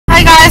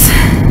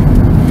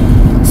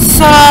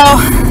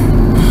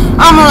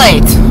I'm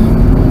late.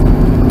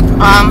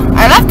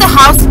 I left the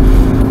house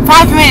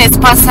 5 minutes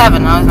past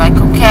 7. I was like,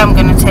 okay, I'm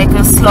gonna take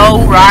a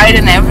slow ride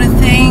and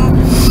everything,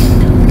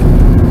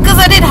 because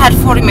I did had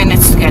 40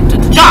 minutes to get to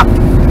the job.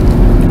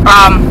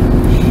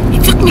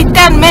 It took me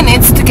 10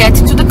 minutes to get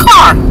to the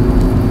car.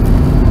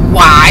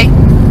 Why?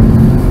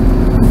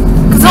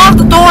 Because all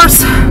the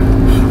doors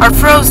are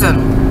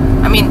frozen.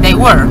 I mean, they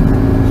were.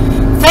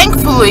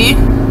 Thankfully,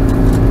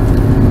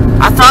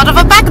 I thought of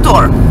a back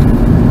door,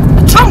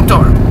 a trunk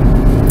door.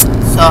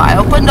 So I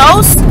opened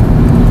those.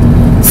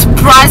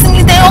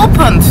 Surprisingly, they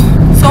opened.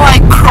 So I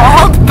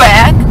crawled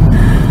back,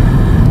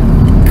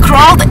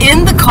 crawled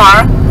in the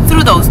car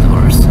through those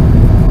doors.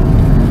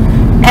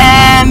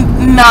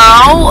 And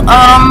now,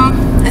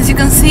 as you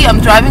can see, I'm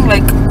driving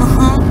like,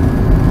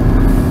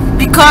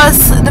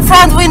 because the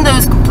front window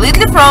is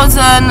completely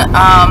frozen.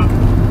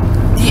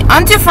 The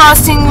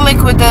anti-frosting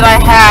liquid that I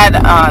had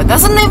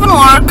doesn't even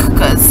work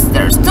because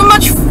there's too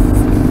much.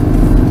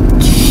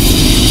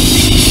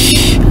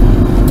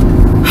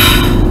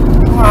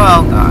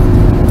 Oh God.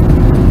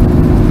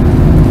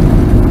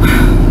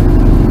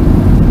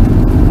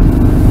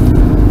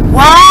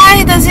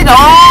 Why does it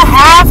all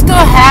have to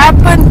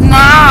happen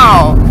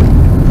now?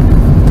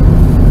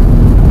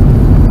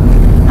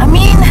 I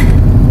mean,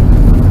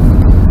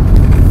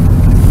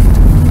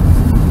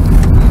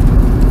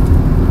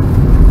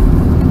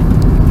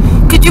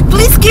 could you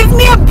please give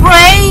me a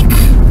break?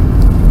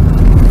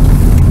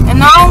 And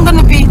now I'm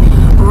gonna be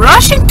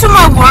rushing to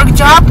my work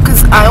job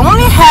because I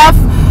only have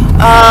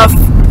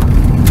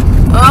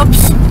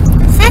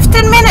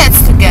 15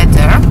 minutes to get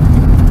there,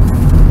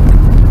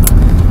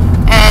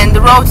 and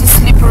the road is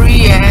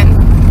slippery and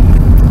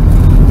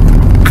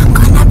I'm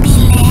gonna be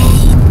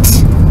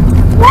late.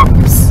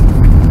 Whoops.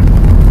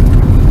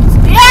 So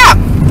yeah,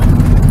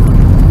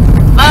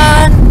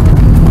 fun,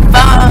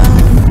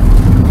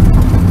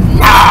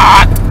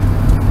 not.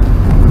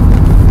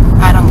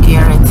 I don't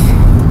get it.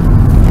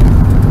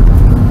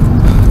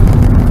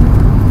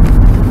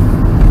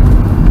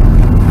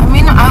 I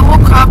mean, I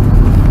woke up.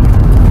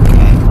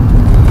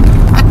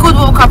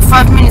 Woke up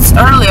 5 minutes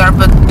earlier,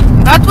 but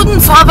that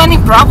wouldn't solve any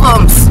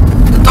problems.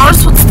 The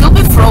doors would still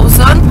be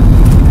frozen.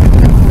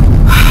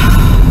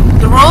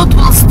 The road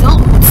would still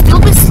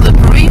be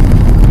slippery.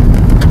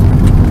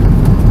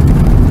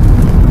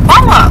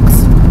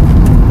 Bollocks!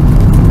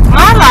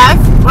 My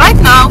life right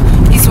now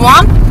is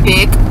one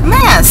big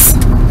mess.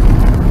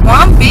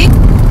 One big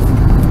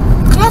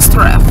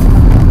cluster F.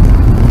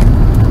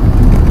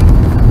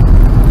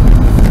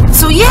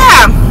 So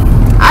yeah,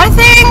 I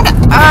think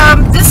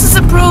this is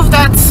a proof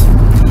that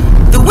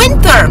the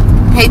winter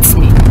hates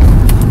me.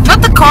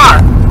 Not the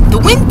car, the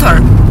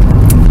winter.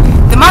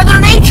 The Mother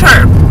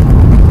Nature.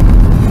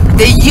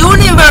 The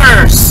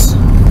universe.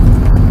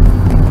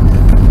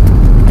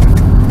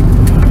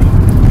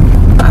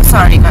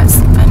 Sorry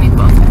guys, I need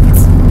both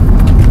hands.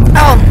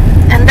 Oh,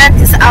 and that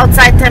is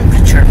outside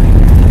temperature.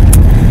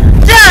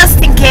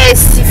 Just in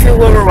case if you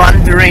were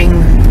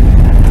wondering,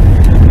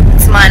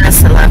 it's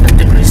minus 11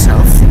 degrees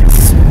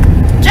Celsius.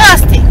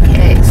 Just in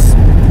case.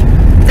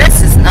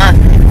 This is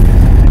nothing.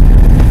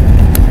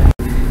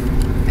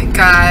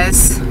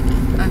 Guys,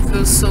 I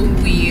feel so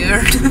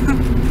weird.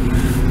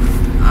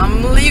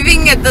 I'm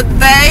living at the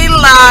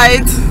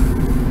daylight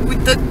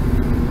with the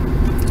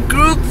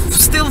group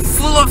still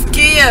full of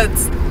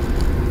kids.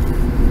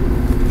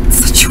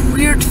 Such a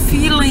weird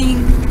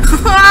feeling.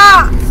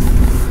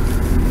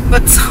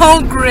 But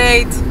so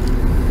great.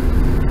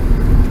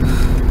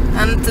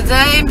 And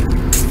today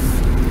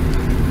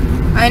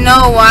I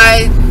know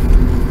why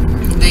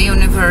the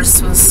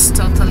universe was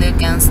totally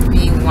against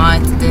me, why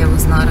today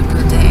was not a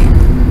good day,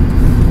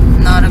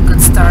 not a good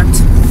start.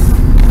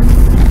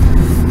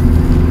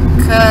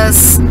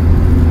 Because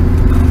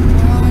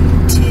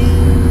 1,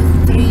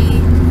 2,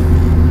 3,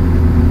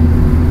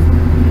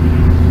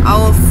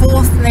 our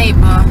 4th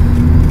neighbor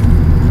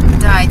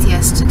died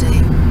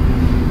yesterday.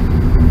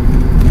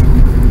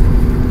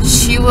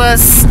 She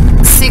was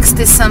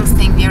 60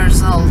 something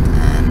years old,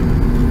 and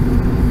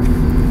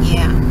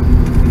yeah,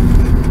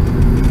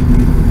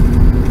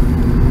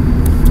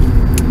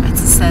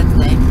 it's a sad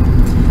day.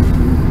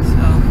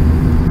 So,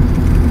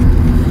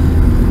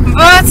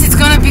 but it's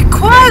gonna be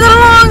quite a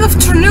long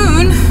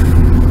afternoon,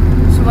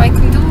 so I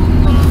can do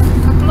a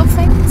couple of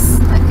things.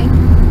 I think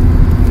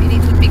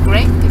it would be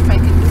great if I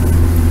could do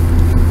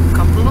a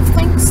couple of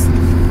things.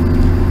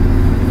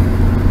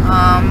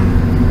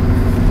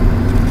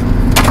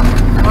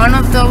 One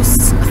of those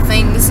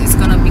things is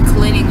gonna be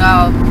cleaning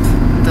up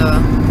the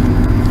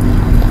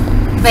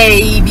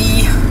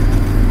baby,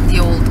 the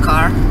old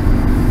car.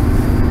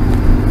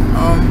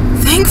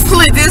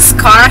 Thankfully this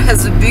car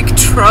has a big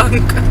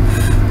trunk,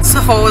 so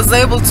I was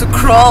able to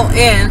crawl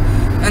in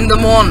the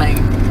morning.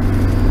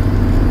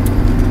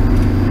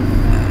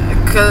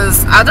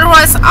 Because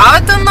otherwise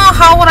I don't know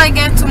how would I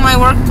get to my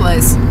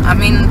workplace. I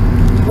mean,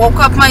 woke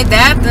up my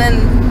dad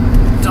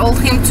and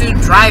told him to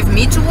drive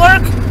me to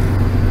work.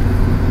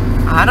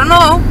 I don't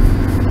know.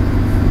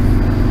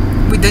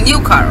 With the new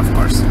car, of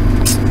course.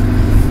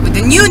 With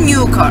the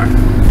new car.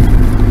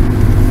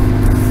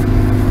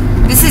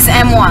 This is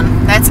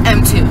M1, that's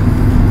M2.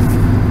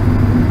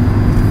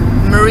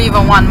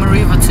 Meriva 1,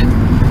 Meriva 2.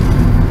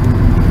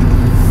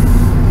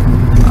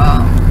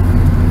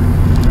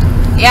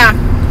 Yeah,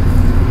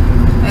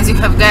 as you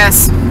have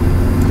guessed,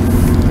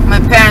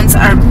 my parents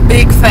are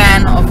big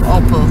fan of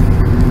Opel.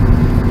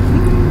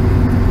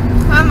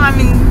 I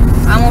mean,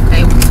 I'm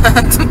okay with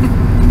that.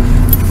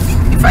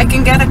 If I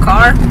can get a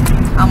car,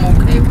 I'm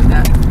okay with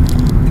that.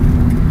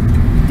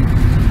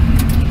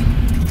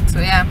 So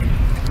yeah,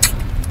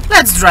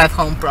 let's drive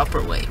home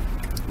proper way,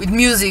 with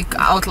music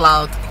out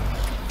loud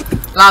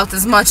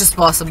as much as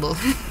possible.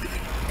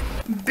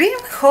 Being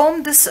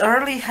home this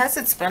early has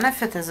its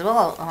benefit as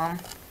well.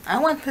 I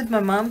went with my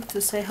mom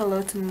to say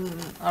hello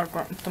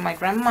to my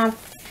grandma,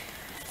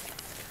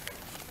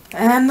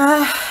 and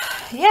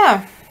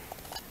yeah,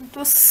 it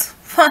was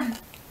fun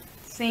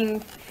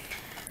seeing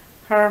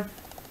her,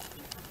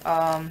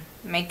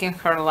 making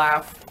her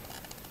laugh.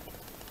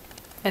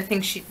 I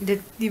think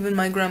even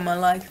my grandma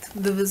liked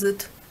the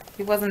visit.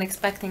 She wasn't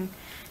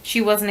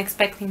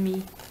expecting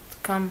me to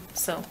come,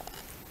 so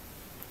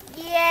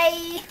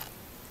yay!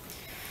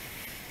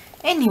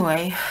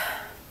 Anyway,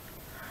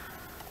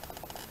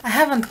 I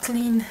haven't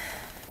cleaned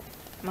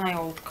my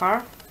old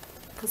car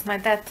because my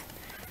dad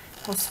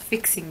was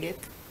fixing it.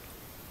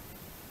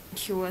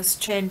 He was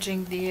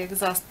changing the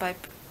exhaust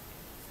pipe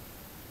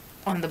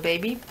on the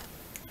baby,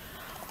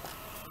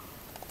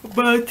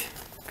 but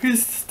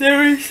because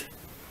there is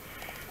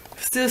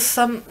still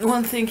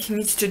one thing he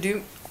needs to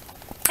do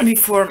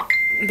before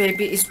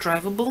baby is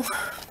drivable,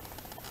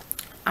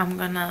 I'm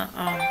gonna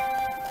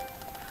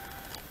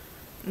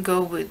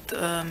go with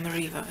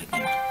Meriva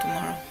again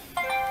tomorrow.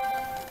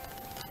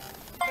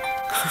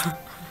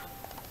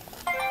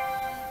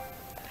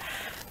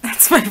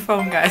 That's my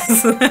phone,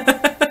 guys.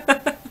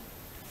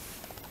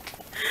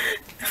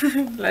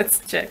 Let's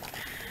check.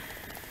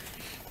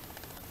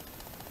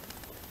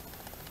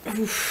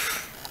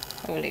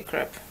 Oof. Holy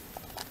crap.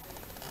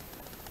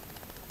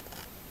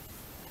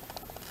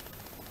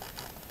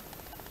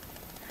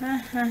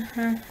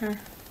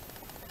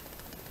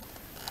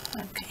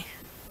 Okay.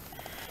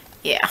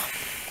 Yeah.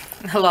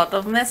 A lot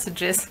of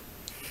messages.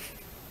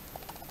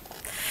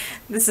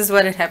 This is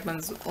what it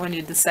happens when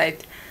you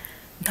decide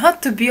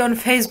not to be on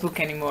Facebook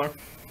anymore.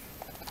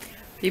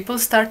 People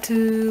start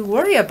to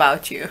worry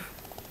about you.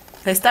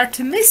 They start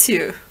to miss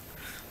you.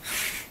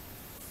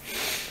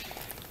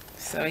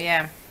 So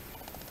yeah.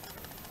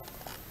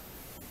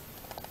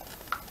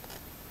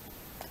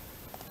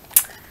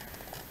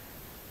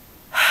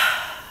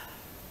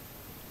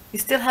 You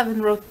still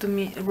haven't wrote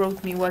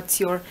me what's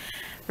your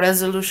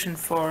resolution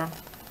for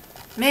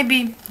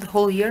maybe the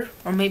whole year,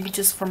 or maybe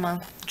just for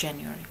month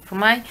January. For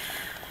my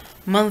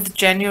month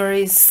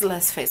January is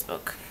less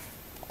Facebook.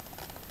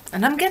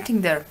 And I'm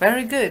getting there,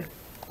 very good.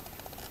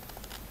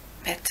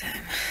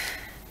 Bedtime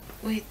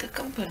with the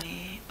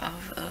company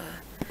of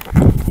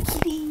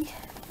Kitty.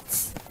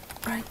 It's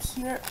right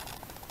here.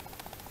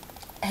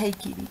 Hey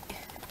Kitty.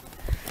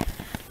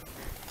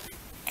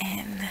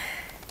 And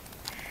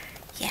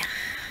yeah,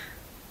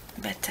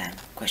 bedtime,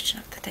 question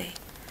of the day,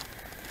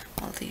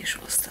 all the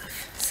usual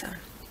stuff. So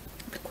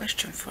the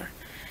question for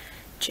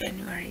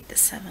January the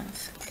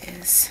 7th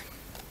is,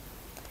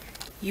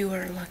 you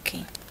are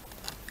lucky.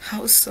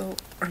 How so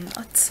or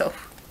not so?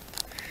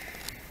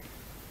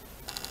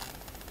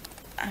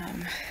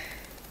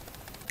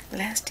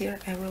 Last year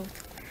I wrote,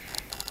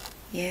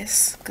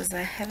 yes, because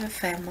I have a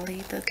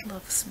family that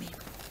loves me.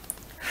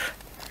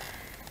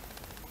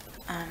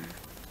 And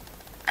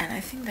I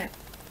think that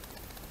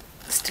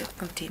still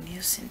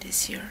continues in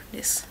this year,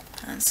 this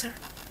answer.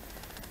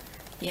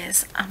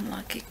 Yes, I'm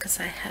lucky because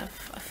I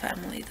have a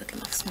family that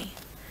loves me.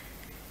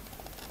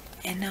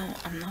 And no,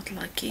 I'm not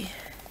lucky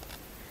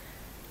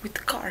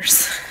with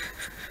cars.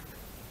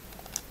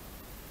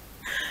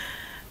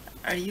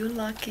 Are you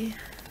lucky?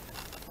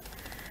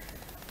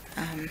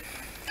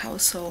 How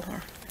so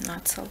or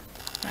not so?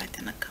 Write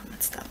in the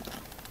comments down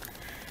below.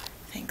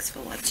 Thanks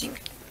for watching.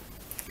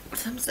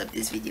 Thumbs up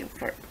this video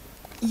for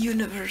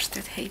universe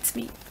that hates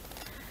me.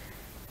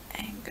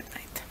 And good night.